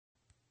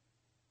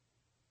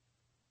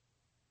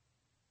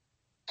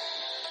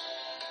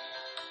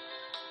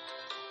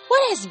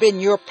has been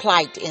your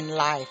plight in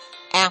life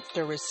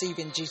after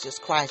receiving Jesus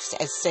Christ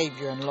as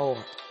Savior and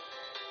Lord?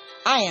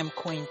 I am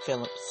Queen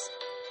Phillips.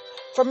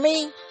 For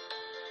me,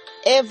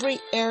 every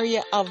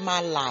area of my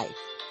life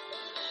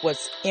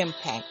was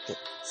impacted,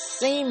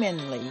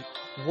 seemingly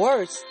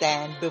worse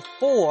than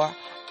before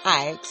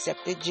I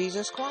accepted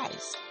Jesus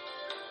Christ.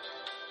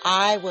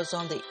 I was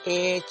on the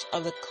edge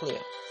of the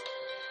cliff,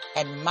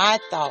 and my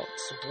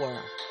thoughts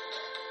were,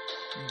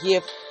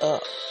 give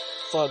up,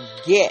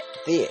 forget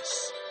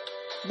this.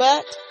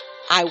 But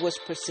I was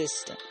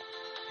persistent,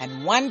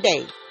 and one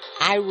day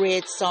I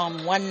read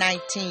Psalm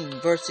 119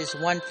 verses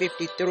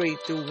 153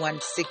 through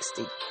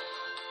 160,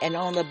 and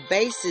on the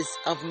basis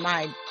of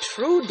my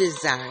true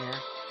desire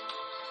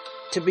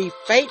to be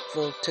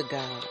faithful to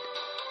God,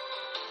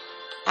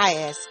 I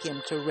asked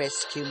Him to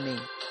rescue me,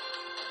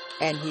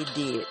 and He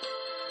did.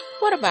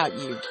 What about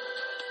you?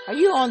 Are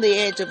you on the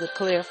edge of the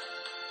cliff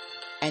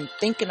and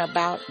thinking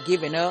about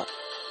giving up?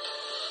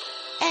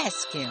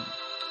 Ask Him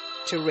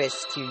to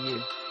rescue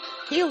you.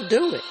 He'll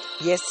do it.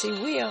 Yes, He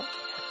will.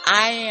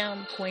 I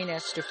am Queen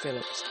Esther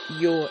Phillips,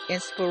 your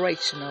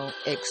inspirational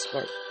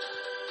expert.